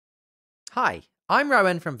Hi, I'm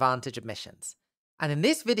Rowan from Vantage Admissions, and in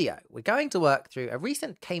this video we're going to work through a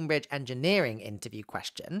recent Cambridge engineering interview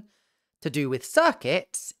question to do with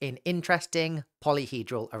circuits in interesting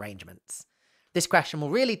polyhedral arrangements. This question will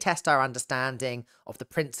really test our understanding of the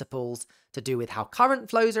principles to do with how current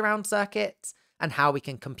flows around circuits and how we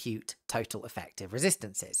can compute total effective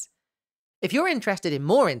resistances. If you're interested in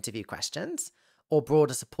more interview questions or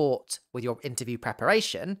broader support with your interview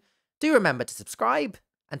preparation, do remember to subscribe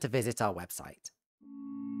and to visit our website.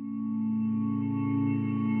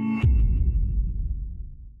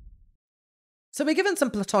 So we're given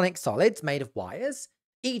some platonic solids made of wires,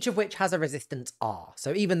 each of which has a resistance R.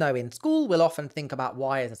 So even though in school we'll often think about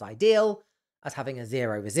wires as ideal, as having a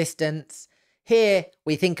zero resistance, here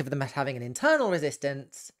we think of them as having an internal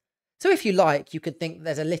resistance. So if you like, you could think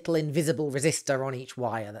there's a little invisible resistor on each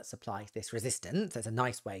wire that supplies this resistance. It's a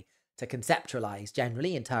nice way to conceptualize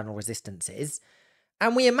generally internal resistances.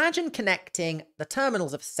 And we imagine connecting the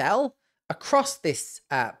terminals of a cell across this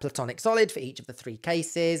platonic solid for each of the three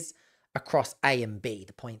cases, across A and B,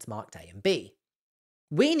 the points marked A and B.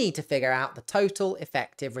 We need to figure out the total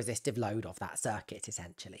effective resistive load of that circuit,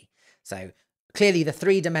 essentially. So clearly the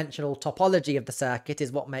three-dimensional topology of the circuit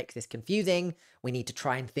is what makes this confusing. We need to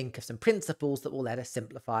try and think of some principles that will let us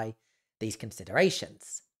simplify these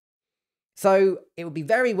considerations. So it would be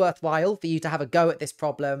very worthwhile for you to have a go at this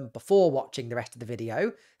problem before watching the rest of the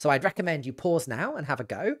video. So I'd recommend you pause now and have a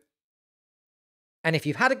go. And if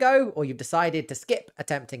you've had a go or you've decided to skip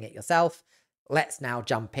attempting it yourself, let's now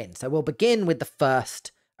jump in. So we'll begin with the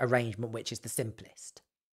first arrangement, which is the simplest.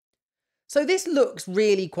 So this looks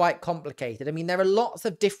really quite complicated. I mean, there are lots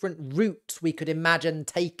of different routes we could imagine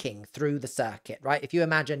taking through the circuit, right? If you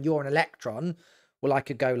imagine you're an electron, well, I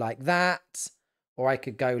could go like that, or I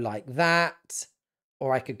could go like that,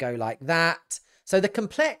 or I could go like that. So the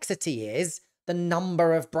complexity is the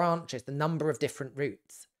number of branches, the number of different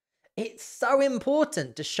routes. It's so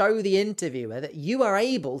important to show the interviewer that you are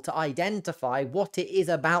able to identify what it is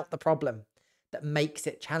about the problem that makes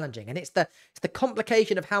it challenging. And it's the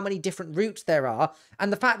complication of how many different routes there are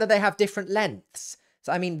and the fact that they have different lengths.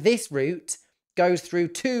 So, I mean, this route goes through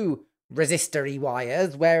two resistor-y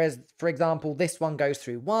wires, whereas, for example, this one goes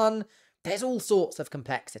through one. There's all sorts of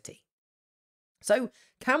complexity. So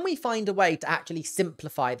can we find a way to actually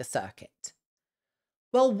simplify the circuit?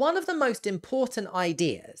 Well, one of the most important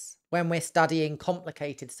ideas when we're studying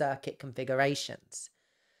complicated circuit configurations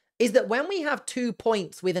is that when we have 2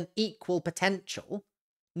 points with an equal potential,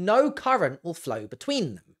 no current will flow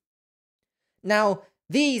between them. Now,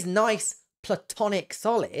 these nice platonic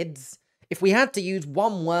solids, if we had to use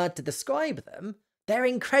one word to describe them, they're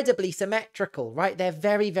incredibly symmetrical, right? They're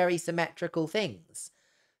very, very symmetrical things.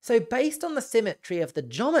 So based on the symmetry of the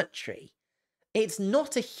geometry, it's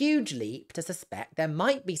not a huge leap to suspect there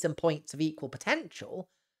might be some points of equal potential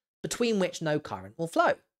between which no current will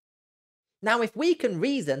flow. Now, if we can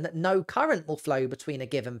reason that no current will flow between a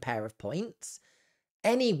given pair of points,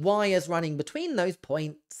 any wires running between those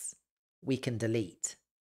points we can delete.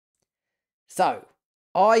 So,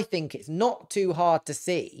 I think it's not too hard to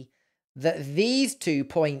see that these 2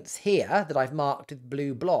 points here that I've marked with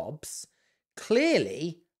blue blobs,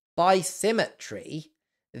 clearly, by symmetry,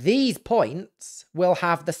 these points will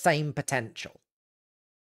have the same potential.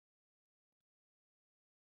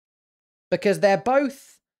 Because they're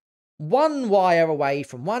both one wire away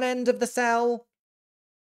from one end of the cell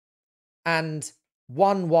and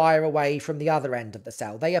one wire away from the other end of the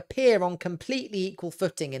cell. They appear on completely equal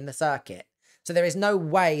footing in the circuit. So there is no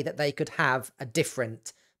way that they could have a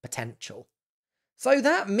different potential. So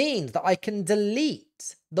that means that I can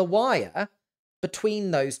delete the wire between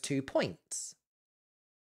those 2 points.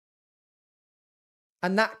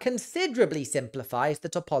 And that considerably simplifies the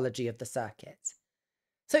topology of the circuit.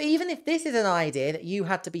 So even if this is an idea that you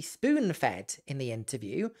had to be spoon-fed in the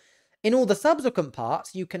interview, in all the subsequent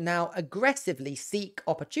parts you can now aggressively seek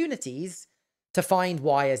opportunities to find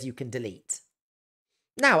wires you can delete.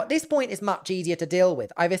 Now, at this point it's much easier to deal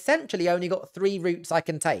with. I've essentially only got 3 routes I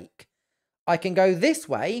can take. I can go this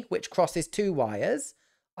way, which crosses 2 wires.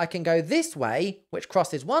 I can go this way, which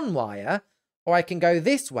crosses 1 wire. Or I can go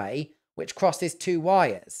this way, which crosses 2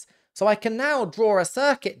 wires. So I can now draw a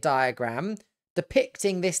circuit diagram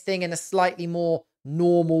depicting this thing in a slightly more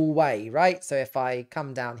normal way, right? So if I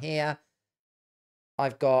come down here,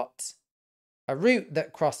 I've got a route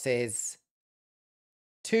that crosses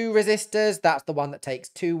 2 resistors. That's the one that takes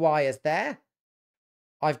 2 wires there.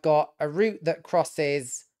 I've got a route that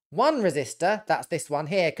crosses 1 resistor. That's this one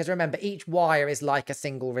here, because remember, each wire is like a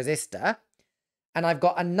single resistor. And I've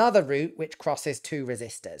got another route which crosses 2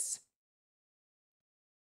 resistors.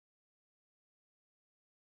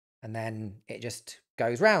 And then it just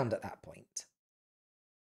goes round at that point.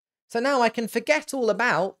 So now I can forget all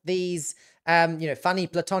about these, funny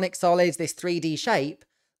platonic solids, this 3D shape.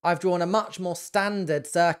 I've drawn a much more standard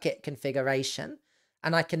circuit configuration,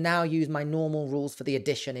 and I can now use my normal rules for the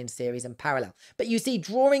addition in series and parallel. But you see,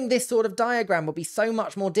 drawing this sort of diagram would be so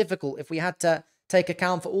much more difficult if we had to take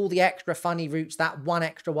account for all the extra funny routes that one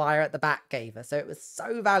extra wire at the back gave us. So it was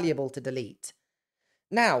so valuable to delete.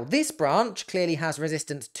 Now, this branch clearly has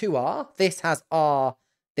resistance 2R. This has R,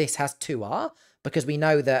 this has 2R, because we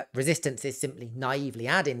know that resistances simply naively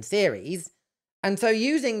add in series. And so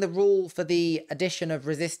using the rule for the addition of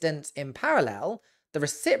resistance in parallel, the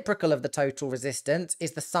reciprocal of the total resistance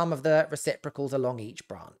is the sum of the reciprocals along each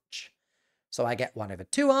branch. So I get 1 over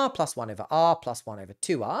 2R plus 1 over R plus 1 over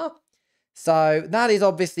 2R. So that is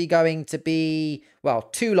obviously going to be, well,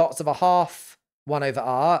 2 lots of a half 1 over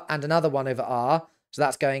R and another 1 over R. So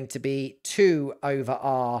that's going to be 2 over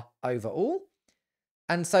R over all.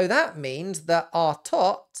 And so that means that R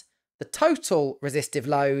tot, the total resistive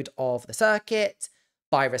load of the circuit,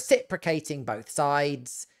 by reciprocating both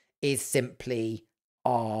sides, is simply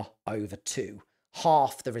R over 2,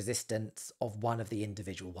 half the resistance of one of the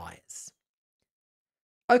individual wires.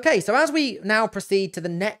 Okay, so as we now proceed to the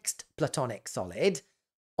next platonic solid,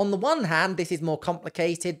 on the one hand, this is more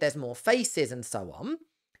complicated, there's more faces and so on.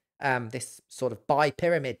 This sort of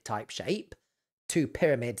bipyramid type shape, 2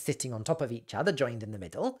 pyramids sitting on top of each other, joined in the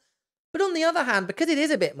middle. But on the other hand, because it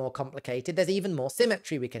is a bit more complicated, there's even more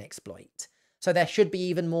symmetry we can exploit. So there should be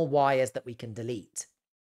even more wires that we can delete.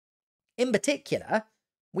 In particular,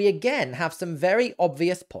 we again have some very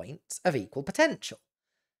obvious points of equal potential.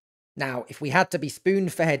 Now, if we had to be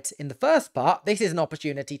spoon-fed in the first part, this is an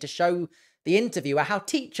opportunity to show the interviewer how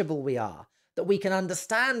teachable we are, that we can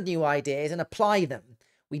understand new ideas and apply them.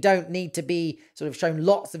 We don't need to be sort of shown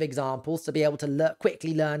lots of examples to be able to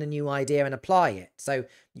quickly learn a new idea and apply it. So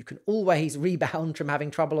you can always rebound from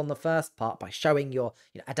having trouble on the first part by showing your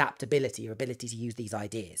adaptability, your ability to use these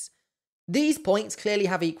ideas. These points clearly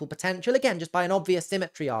have equal potential, again, just by an obvious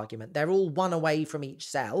symmetry argument. They're all 1 away from each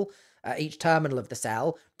cell, each terminal of the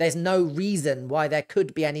cell. There's no reason why there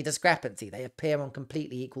could be any discrepancy. They appear on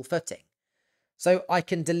completely equal footing. So I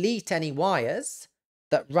can delete any wires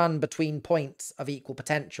that run between points of equal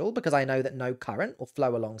potential because I know that no current will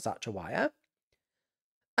flow along such a wire.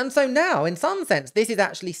 And so now, in some sense, this is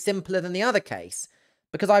actually simpler than the other case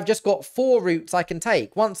because I've just got 4 routes I can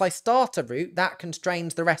take. Once I start a route, that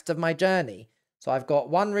constrains the rest of my journey. So I've got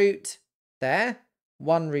 1 route there,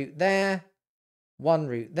 1 route there, 1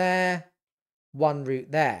 route there, 1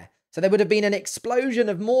 route there. So there would have been an explosion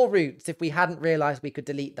of more routes if we hadn't realized we could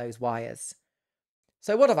delete those wires.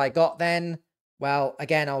 So what have I got then? Well,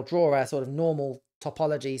 again, I'll draw a sort of normal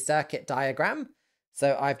topology circuit diagram.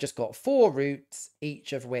 So I've just got 4 routes,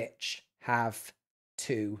 each of which have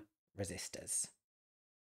 2 resistors.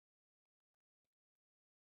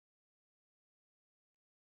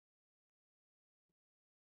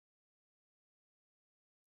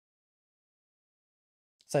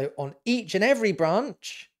 So on each and every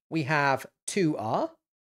branch, we have 2R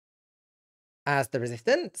as the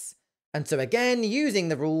resistance. And so again, using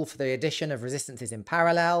the rule for the addition of resistances in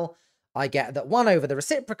parallel, I get that 1 over the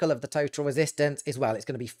reciprocal of the total resistance is, well, it's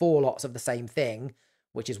going to be 4 lots of the same thing,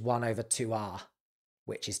 which is 1 over 2R,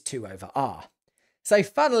 which is 2 over R. So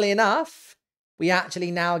funnily enough, we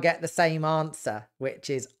actually now get the same answer, which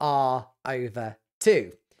is R over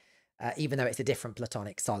 2, even though it's a different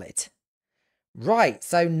platonic solid. Right,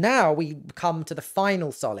 so now we come to the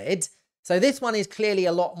final solid. So this one is clearly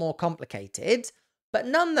a lot more complicated, but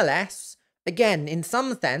nonetheless, again, in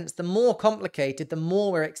some sense, the more complicated, the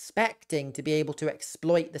more we're expecting to be able to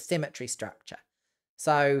exploit the symmetry structure.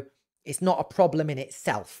 So it's not a problem in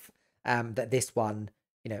itself that this one,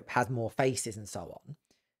 has more faces and so on.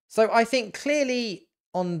 So I think clearly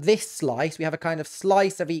on this slice, we have a kind of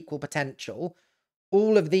slice of equal potential.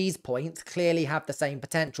 All of these points clearly have the same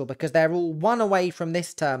potential because they're all 1 away from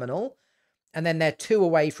this terminal, and then they're 2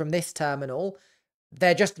 away from this terminal.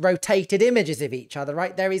 They're just rotated images of each other,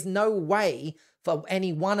 right? There is no way for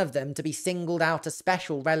any one of them to be singled out as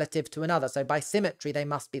special relative to another. So by symmetry, they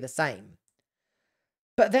must be the same.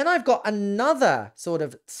 But then I've got another sort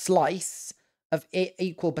of slice of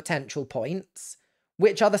equal potential points,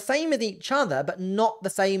 which are the same as each other, but not the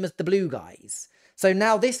same as the blue guys. So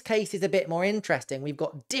now this case is a bit more interesting. We've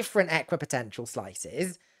got different equipotential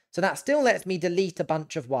slices. So that still lets me delete a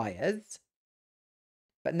bunch of wires.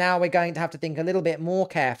 But now we're going to have to think a little bit more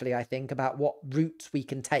carefully, I think, about what routes we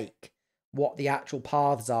can take, what the actual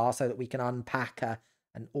paths are so that we can unpack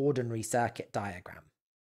an ordinary circuit diagram.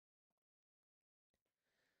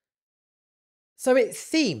 So it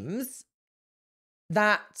seems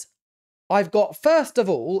that I've got, first of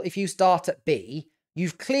all, if you start at B,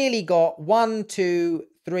 you've clearly got 1, 2,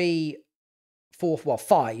 3, 4, well,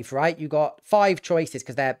 5, right? You've got 5 choices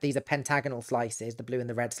because these are pentagonal slices, the blue and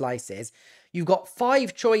the red slices. You've got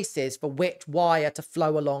 5 choices for which wire to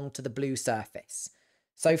flow along to the blue surface.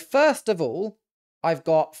 So first of all, I've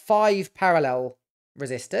got 5 parallel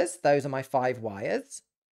resistors. Those are my 5 wires.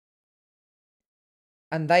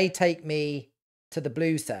 And they take me to the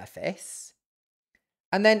blue surface.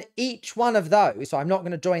 And then each one of those, so I'm not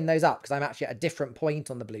going to join those up because I'm actually at a different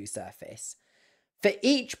point on the blue surface. For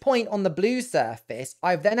each point on the blue surface,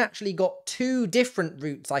 I've then actually got 2 different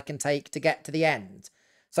routes I can take to get to the end.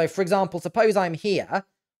 So for example, suppose I'm here.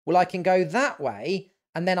 Well, I can go that way,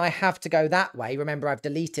 and then I have to go that way. Remember, I've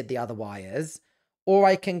deleted the other wires. Or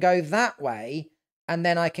I can go that way, and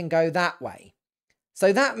then I can go that way.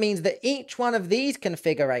 So that means that each one of these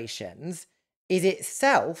configurations is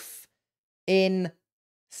itself in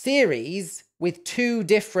series with 2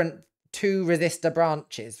 different 2 resistor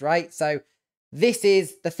branches, right? So this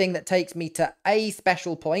is the thing that takes me to a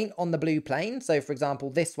special point on the blue plane. So for example,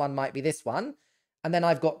 this one might be this one. And then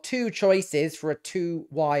I've got 2 choices for a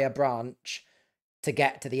 2-wire branch to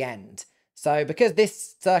get to the end. So because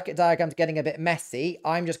this circuit diagram is getting a bit messy,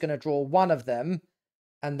 I'm just going to draw one of them.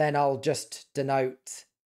 And then I'll just denote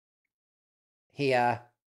here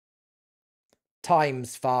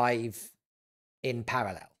times 5 in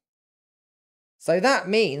parallel. So that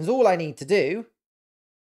means all I need to do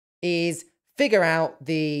is figure out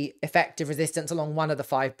the effective resistance along one of the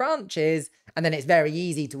 5 branches, and then it's very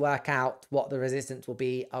easy to work out what the resistance will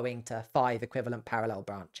be owing to 5 equivalent parallel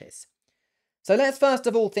branches. So let's first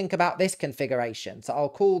of all think about this configuration. So I'll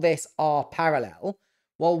call this R parallel.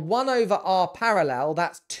 Well, 1 over R parallel,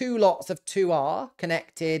 that's 2 lots of 2R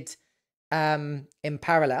connected in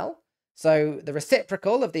parallel. So the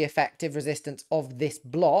reciprocal of the effective resistance of this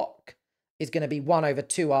block is going to be 1 over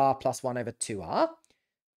 2R plus 1 over 2R,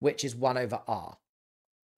 which is 1 over R.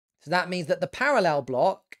 So that means that the parallel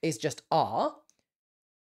block is just R.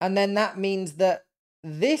 And then that means that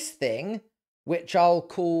this thing, which I'll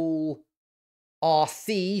call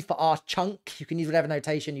RC for R chunk, you can use whatever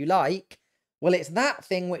notation you like, well, it's that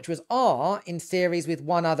thing which was R in series with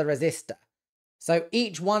one other resistor. So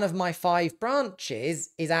each one of my 5 branches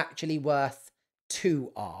is actually worth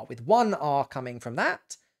 2R, with 1 R coming from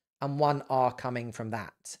that and 1 R coming from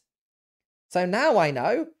that. So now I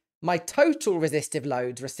know my total resistive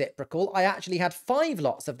loads reciprocal, I actually had 5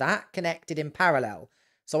 lots of that connected in parallel.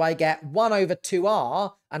 So I get 1 over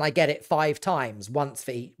 2R, and I get it 5 times, once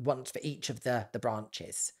for each of the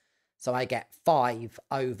branches. So I get 5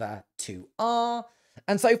 over 2R.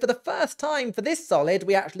 And so for the first time for this solid,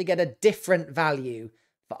 we actually get a different value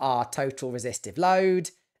for our total resistive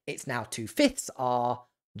load. It's now 2/5 R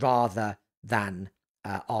rather than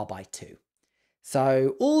R by 2.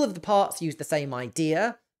 So all of the parts use the same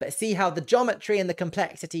idea, but see how the geometry and the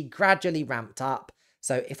complexity gradually ramped up.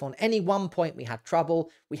 So if on any one point we had trouble,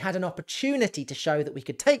 we had an opportunity to show that we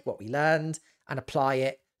could take what we learned and apply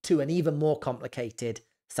it to an even more complicated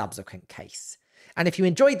subsequent case. And if you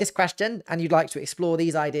enjoyed this question and you'd like to explore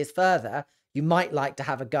these ideas further, you might like to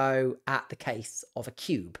have a go at the case of a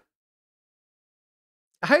cube.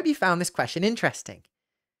 I hope you found this question interesting.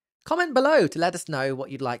 Comment below to let us know what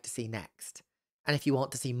you'd like to see next. And if you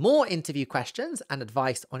want to see more interview questions and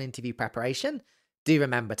advice on interview preparation, do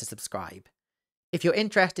remember to subscribe. If you're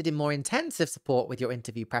interested in more intensive support with your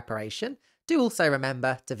interview preparation, do also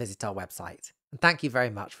remember to visit our website. And thank you very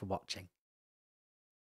much for watching.